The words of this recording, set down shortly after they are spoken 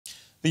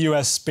The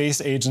U.S. Space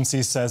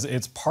Agency says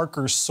its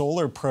Parker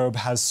Solar Probe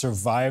has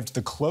survived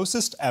the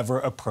closest ever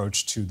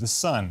approach to the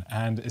sun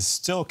and is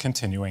still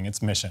continuing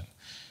its mission.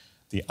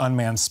 The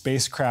unmanned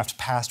spacecraft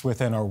passed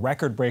within a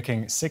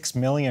record-breaking 6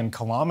 million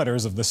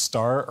kilometers of the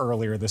star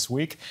earlier this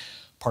week.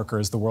 Parker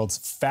is the world's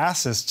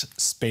fastest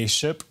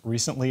spaceship.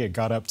 Recently, it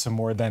got up to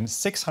more than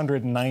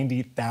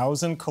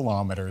 690,000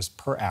 kilometers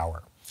per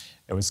hour.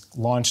 It was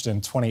launched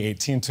in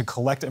 2018 to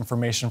collect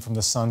information from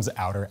the sun's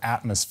outer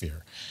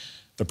atmosphere.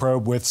 The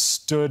probe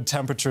withstood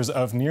temperatures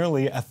of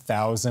nearly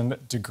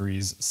 1,000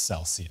 degrees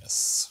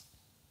Celsius.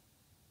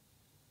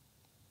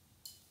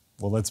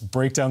 Well, let's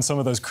break down some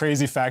of those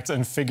crazy facts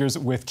and figures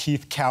with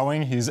Keith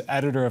Cowing. He's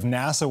editor of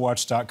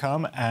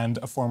NASAWatch.com and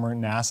a former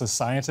NASA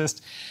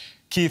scientist.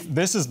 Keith,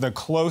 this is the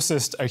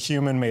closest a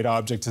human-made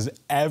object has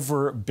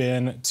ever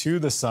been to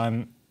the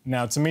sun.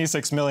 Now, to me,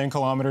 6 million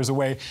kilometers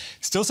away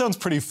still sounds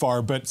pretty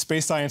far, but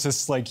space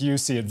scientists like you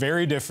see it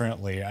very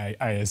differently,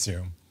 I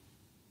assume.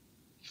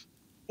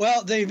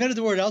 Well, they invented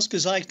the word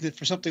Ausgezeichnet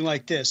for something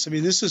like this. I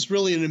mean, this is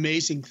really an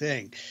amazing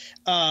thing.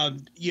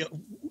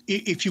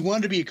 If you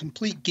wanted to be a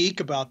complete geek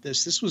about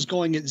this, this was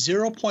going at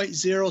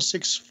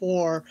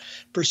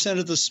 0.064%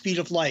 of the speed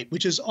of light,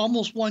 which is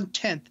almost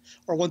 1/10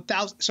 or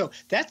 1,000. So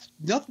that's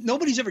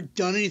nobody's ever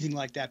done anything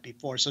like that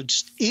before. So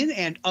just in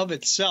and of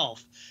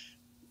itself,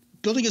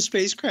 building a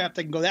spacecraft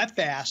that can go that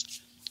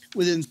fast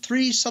within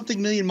 3-something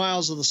million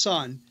miles of the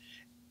sun,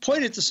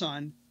 point at the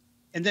sun,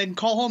 and then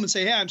call home and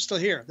say, hey, I'm still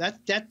here.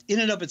 That in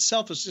and of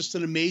itself is just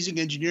an amazing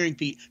engineering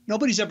feat.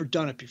 Nobody's ever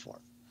done it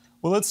before.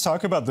 Well, let's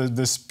talk about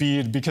the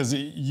speed, because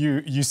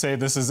you say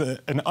this is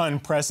an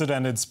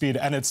unprecedented speed,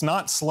 and it's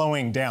not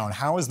slowing down.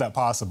 How is that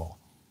possible?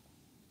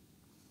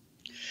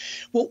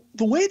 Well,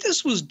 the way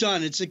this was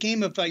done, it's a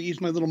game of, I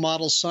use my little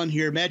model sun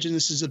here. Imagine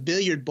this is a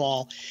billiard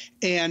ball,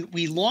 and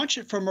we launch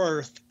it from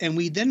Earth, and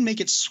we then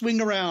make it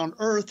swing around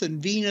Earth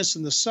and Venus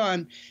and the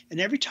sun. And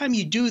every time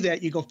you do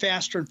that, you go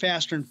faster and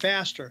faster and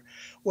faster.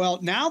 Well,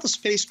 now the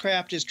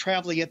spacecraft is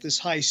traveling at this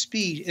high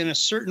speed in a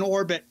certain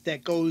orbit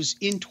that goes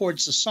in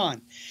towards the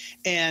sun.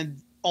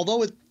 And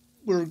although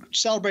we're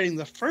celebrating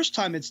the first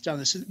time it's done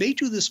this, it may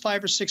do this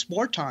 5 or 6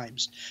 more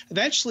times.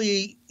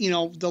 Eventually,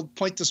 they'll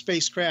point the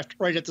spacecraft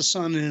right at the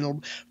sun and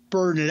it'll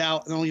burn it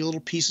out, and only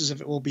little pieces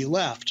of it will be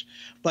left.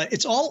 But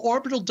it's all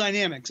orbital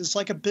dynamics. It's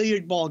like a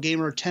billiard ball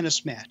game or a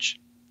tennis match.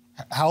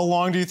 How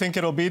long do you think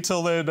it'll be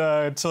till it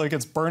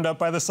gets burned up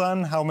by the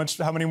sun? How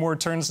many more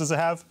turns does it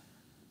have?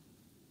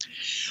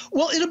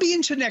 Well, it'll be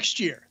into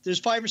next year. There's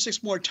 5 or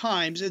 6 more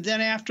times. And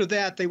then after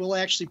that, they will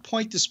actually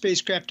point the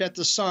spacecraft at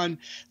the sun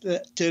to,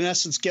 in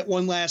essence, get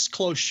one last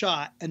close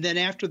shot. And then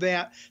after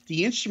that,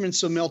 the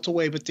instruments will melt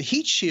away. But the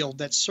heat shield,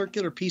 that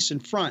circular piece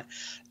in front,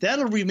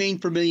 that'll remain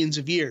for millions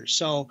of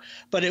years.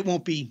 But it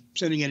won't be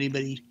sending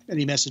anybody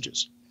any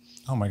messages.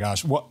 Oh, my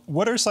gosh.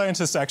 What are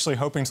scientists actually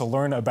hoping to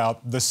learn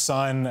about the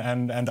sun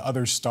and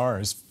other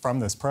stars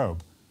from this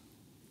probe?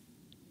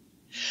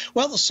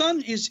 Well, the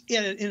sun is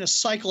in a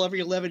cycle every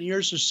 11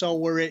 years or so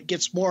where it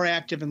gets more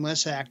active and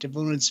less active.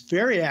 When it's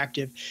very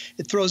active,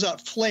 it throws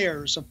out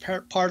flares of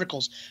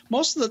particles.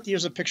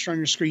 Here's a picture on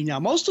your screen now.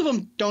 Most of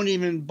them don't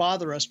even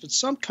bother us, but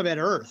some come at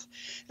Earth.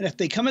 And if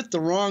they come at the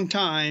wrong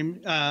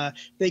time,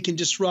 they can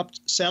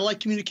disrupt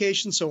satellite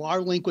communication, so our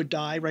link would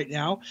die right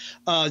now.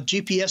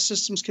 GPS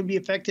systems can be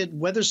affected,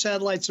 weather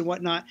satellites and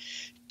whatnot.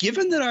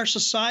 Given that our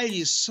society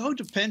is so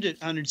dependent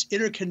on its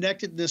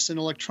interconnectedness and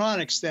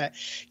electronics that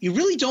you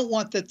really don't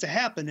want that to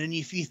happen. And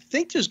if you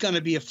think there's going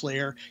to be a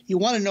flare, you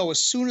want to know as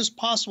soon as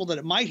possible that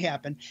it might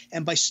happen.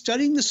 And by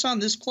studying the sun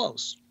this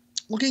close,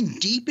 looking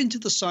deep into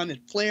the sun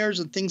at flares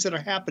and things that are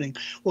happening,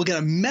 we'll get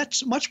a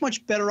much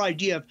better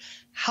idea of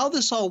how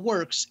this all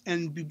works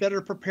and be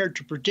better prepared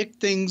to predict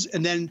things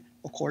and then,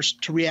 of course,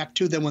 to react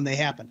to them when they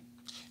happen.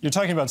 You're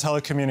talking about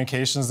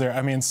telecommunications there.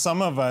 I mean,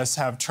 some of us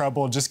have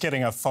trouble just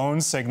getting a phone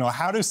signal.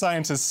 How do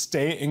scientists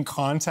stay in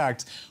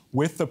contact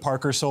with the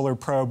Parker Solar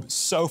Probe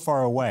so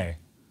far away?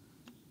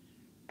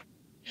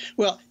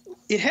 Well,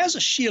 it has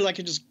a shield. I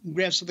can just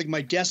grab something on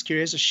my desk here.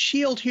 It has a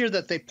shield here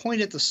that they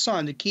point at the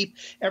sun to keep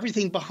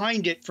everything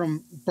behind it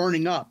from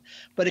burning up.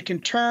 But it can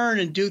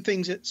turn and do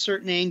things at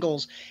certain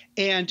angles.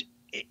 And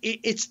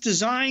it's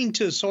designed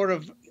to sort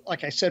of,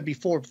 like I said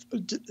before,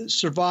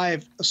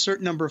 survive a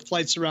certain number of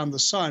flights around the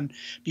sun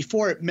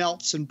before it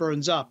melts and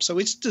burns up. So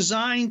it's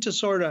designed to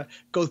sort of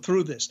go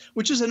through this,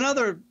 which is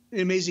another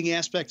amazing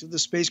aspect of the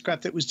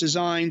spacecraft that was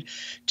designed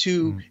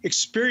to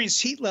experience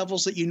heat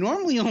levels that you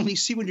normally only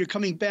see when you're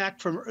coming back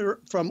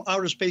from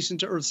outer space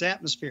into Earth's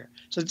atmosphere.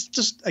 So it's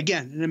just,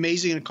 again, an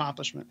amazing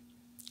accomplishment.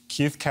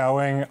 Keith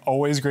Cowing,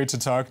 always great to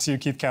talk to you.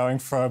 Keith Cowing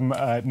from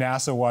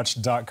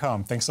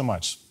NASAWatch.com. Thanks so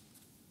much.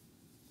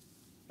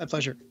 My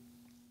pleasure.